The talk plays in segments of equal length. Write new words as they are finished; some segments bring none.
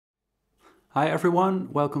Hi everyone,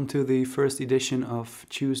 welcome to the first edition of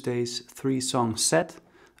Tuesday's 3-song set.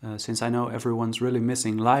 Since I know everyone's really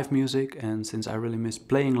missing live music and since I really miss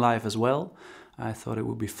playing live as well, I thought it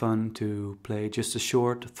would be fun to play just a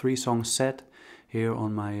short 3-song set here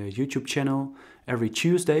on my YouTube channel every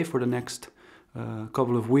Tuesday for the next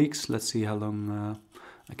couple of weeks. Let's see how long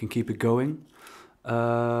I can keep it going.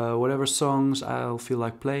 Whatever songs I'll feel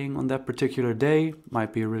like playing on that particular day.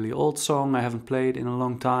 Might be a really old song I haven't played in a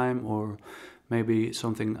long time, or maybe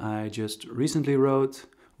something I just recently wrote,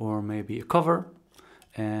 or maybe a cover.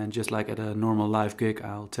 And just like at a normal live gig,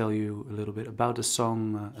 I'll tell you a little bit about the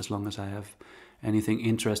song as long as I have anything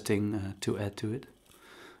interesting to add to it.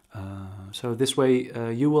 So this way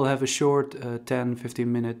you will have a short 10-15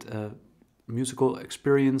 minute musical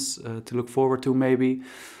experience to look forward to, maybe.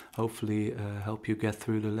 Hopefully help you get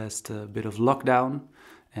through the last bit of lockdown,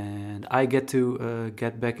 and I get to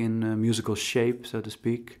get back in musical shape, so to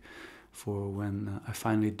speak, for when I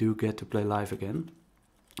finally do get to play live again.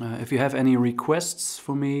 If you have any requests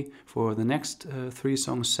for me for the next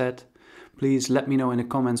 3-song set, please let me know in the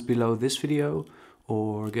comments below this video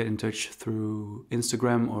or get in touch through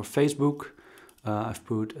Instagram or Facebook. I've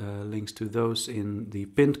put links to those in the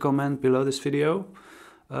pinned comment below this video.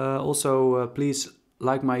 Also, please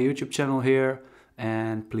like my YouTube channel here,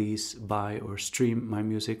 and please buy or stream my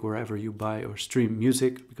music wherever you buy or stream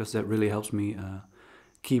music, because that really helps me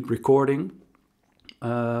keep recording.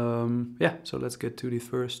 Yeah, so let's get to the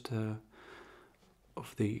first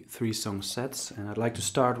of the 3-song sets, and I'd like to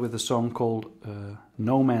start with a song called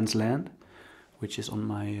No Man's Land, which is on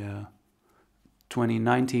my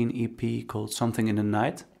 2019 EP called Something in the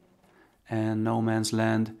Night. And No Man's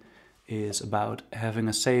Land is about having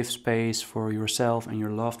a safe space for yourself and your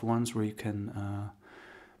loved ones, where you can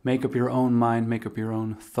make up your own mind, make up your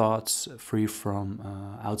own thoughts, free from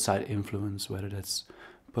outside influence, whether that's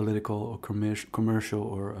political or commercial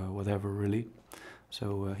or whatever, really.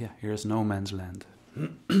 So yeah, here's No Man's Land.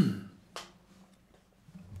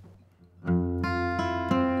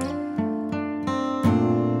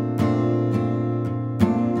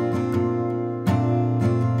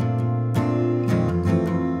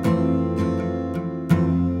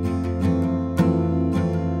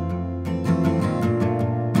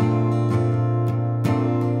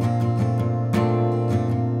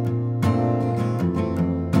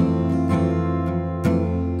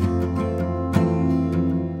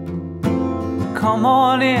 Come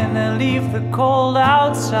on in and leave the cold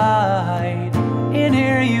outside. In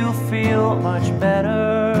here you'll feel much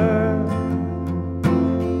better.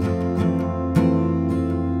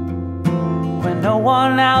 When no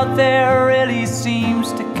one out there really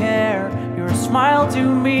seems to care, your smile to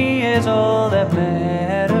me is all that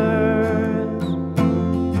matters.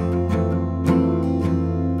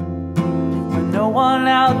 When no one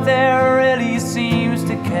out there really seems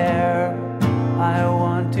to care, I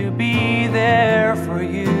want to be there for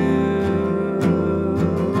you.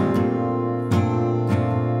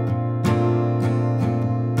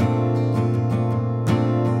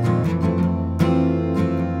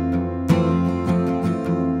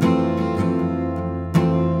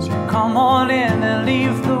 So come on in and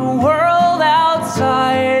leave the world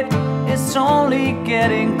outside. It's only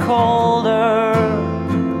getting colder.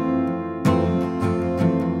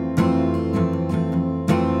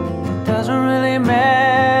 Doesn't really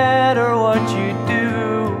matter what you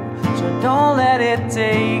do, so don't let it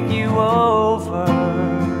take you over.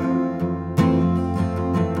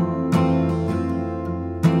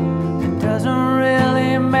 It doesn't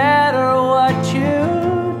really matter what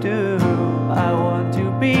you do, I want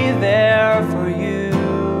to be there for you.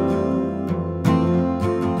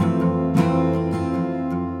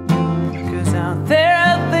 'Cause out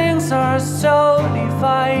there things are so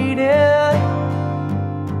divided,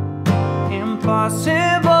 impossible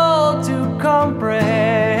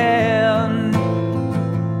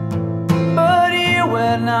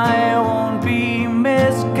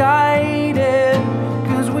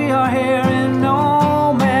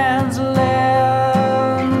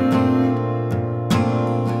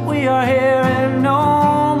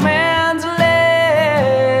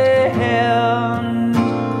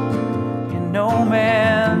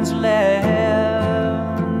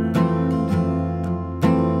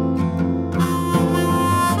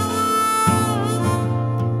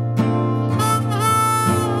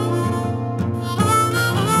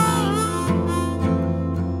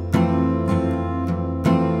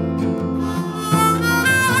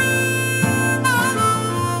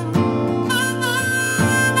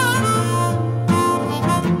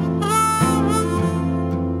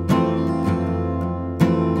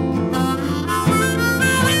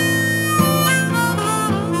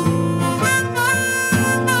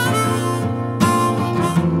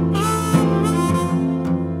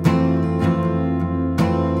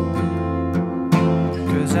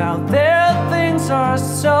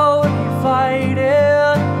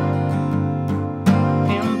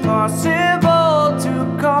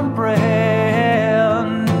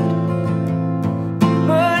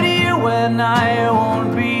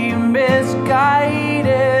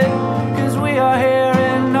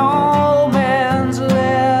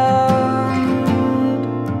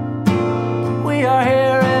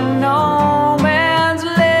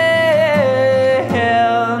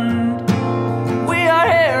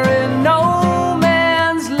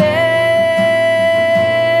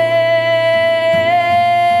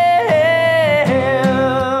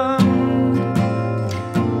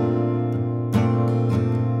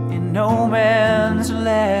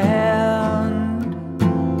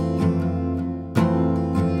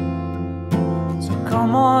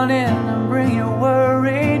on in and bring your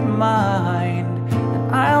worried mind,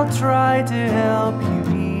 and I'll try to help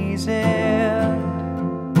you ease it.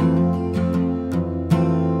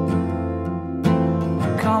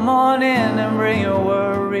 Come on in and bring your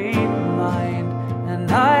worried mind,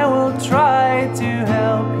 and I will try to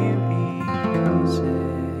help you ease it.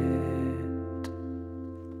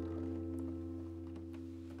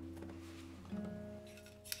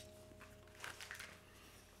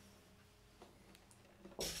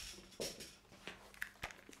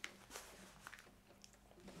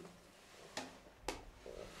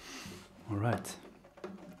 All right.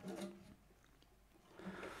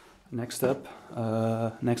 Next up,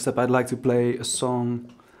 I'd like to play a song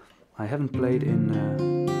I haven't played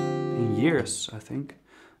in years, I think.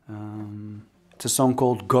 It's a song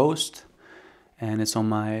called Ghost, and it's on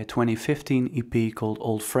my 2015 EP called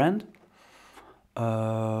Old Friend.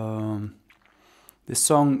 This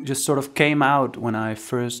song just sort of came out when I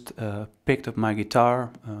first picked up my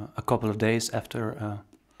guitar a couple of days after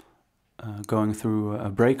going through a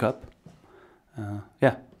breakup.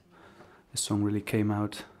 Yeah, this song really came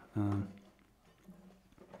out.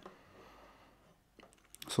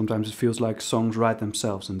 Sometimes it feels like songs write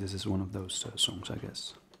themselves, and this is one of those songs, I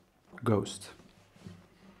guess. Ghost.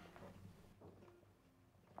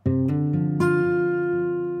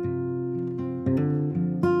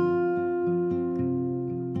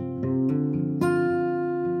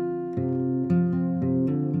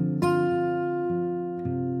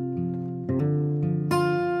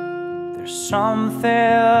 There's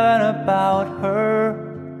something about her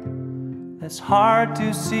that's hard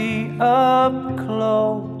to see up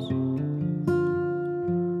close,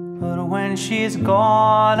 but when she's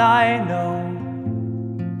gone, I know.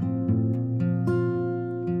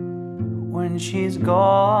 When she's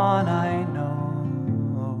gone, I know.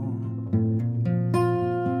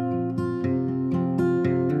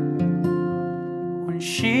 When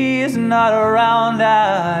she's not around,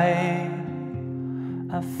 I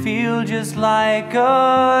feel just like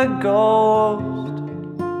a ghost,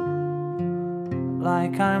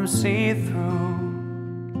 like I'm see-through,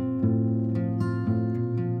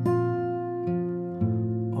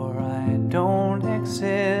 or I don't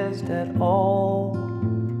exist at all.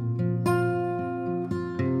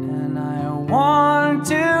 And I want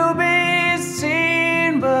to be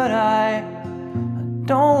seen, but I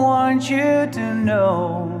don't want you to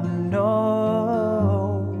know, no.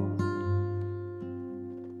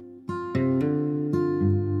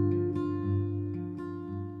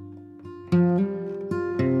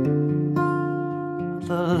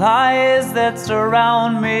 The lies that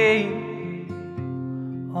surround me,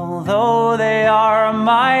 although they are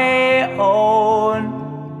my own,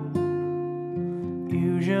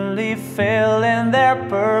 usually fail in their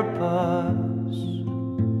purpose.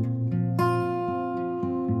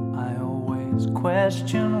 I always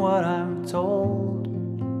question what I'm told,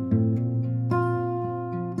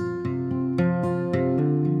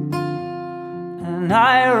 and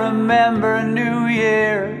I remember New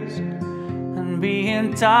Year's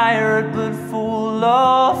being tired but full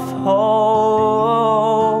of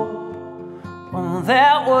hope. Well,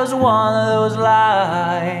 that was one of those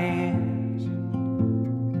lies,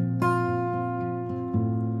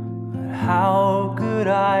 but how could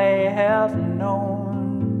I have known?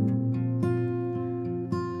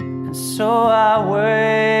 And so I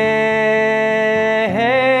wait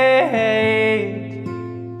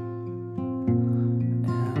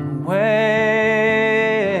and wait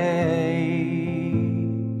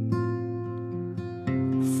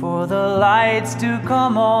for the lights to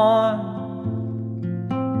come on,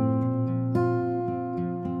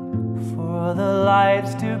 for the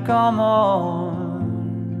lights to come on,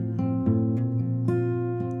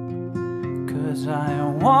 'cause I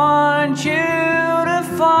want you to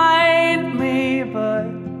find me, but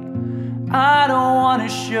I don't want to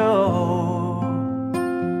show.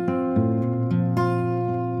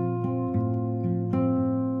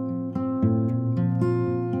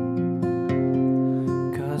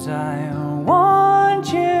 'Cause I want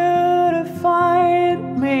you to find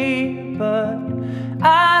me, but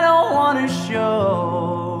I don't want to show.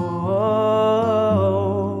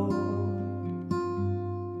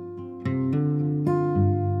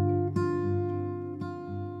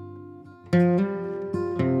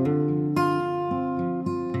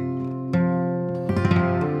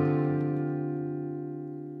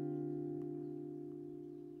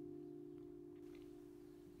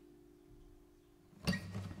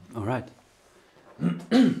 All right.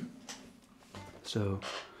 So,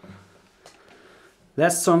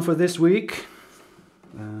 last song for this week.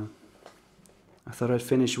 I thought I'd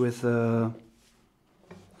finish with a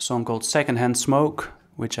song called Secondhand Smoke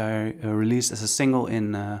which I released as a single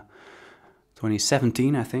in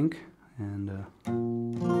 2017, I think. And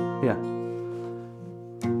yeah,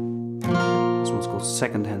 this one's called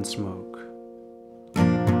Secondhand Smoke.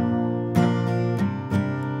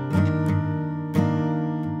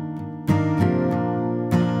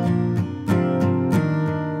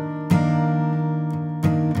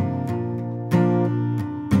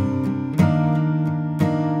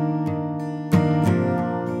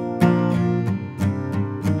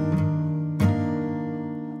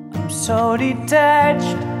 So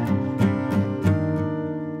detached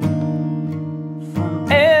from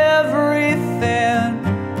everything,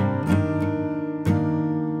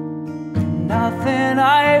 nothing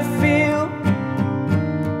I feel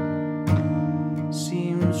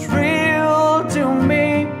seems real to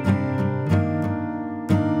me.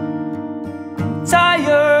 I'm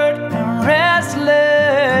tired and restless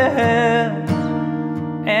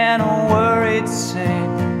and worried sick.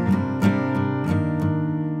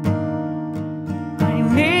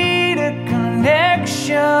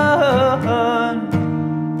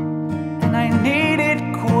 And I need it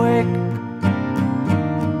quick.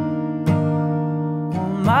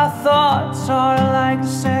 Well, my thoughts are like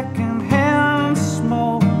secondhand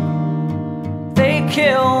smoke. They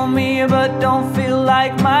kill me but don't feel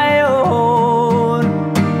like my own.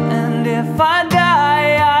 And if I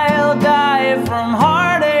die, I'll die from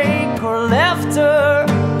heartache or laughter.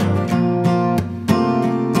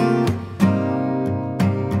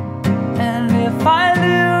 And if I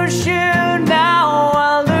lose you now,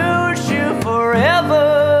 I'll lose you forever.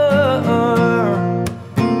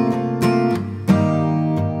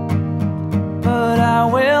 But I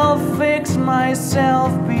will fix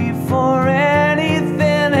myself before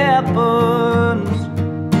anything happens.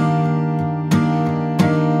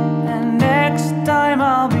 And next time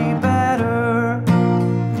I'll be better.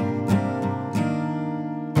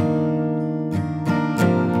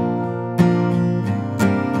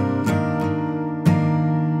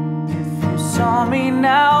 Saw me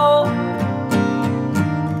now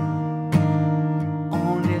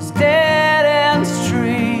on this dead-end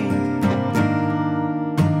street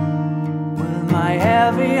with my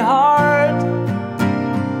heavy heart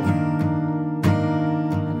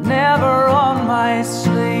never on my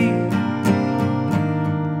sleeve.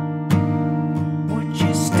 Would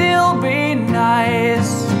you still be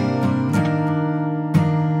nice?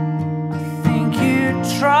 I think you'd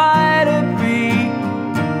try to be.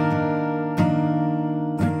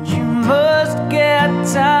 Must get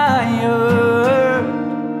tired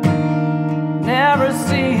never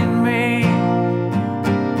seeing me.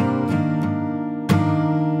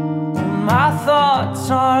 My thoughts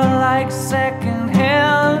are like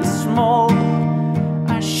secondhand smoke.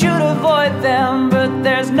 I should avoid them, but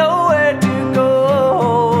there's nowhere to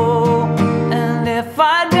go. And if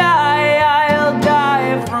I die, I'll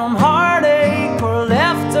die from heartache or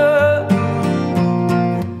laughter.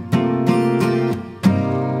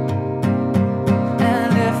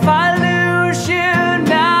 If I lose you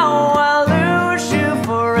now, I'll lose you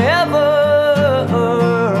forever.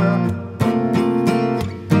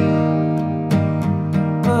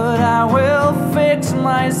 But I will fix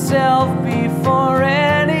myself before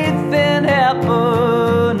anything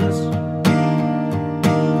happens.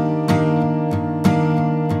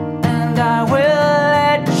 And I will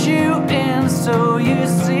let you in so you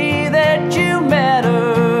see that you matter.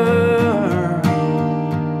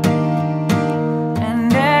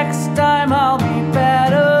 Next time I'll be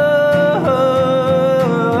better.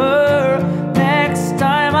 Next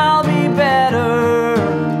time I'll be better.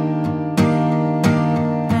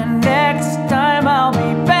 And next time I'll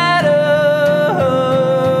be better.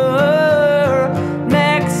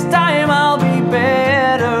 Next time I'll be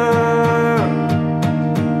better.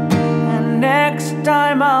 And next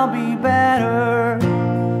time I'll be better.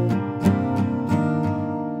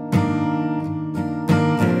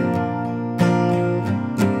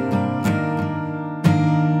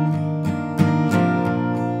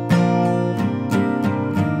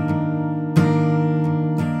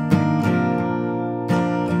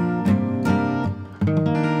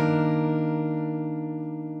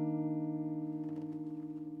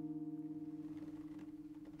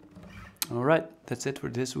 Alright, that's it for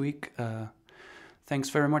this week. Thanks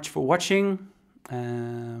very much for watching.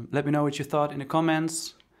 Let me know what you thought in the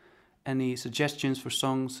comments. Any suggestions for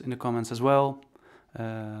songs in the comments as well.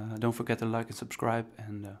 Don't forget to like and subscribe,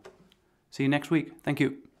 and see you next week. Thank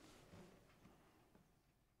you.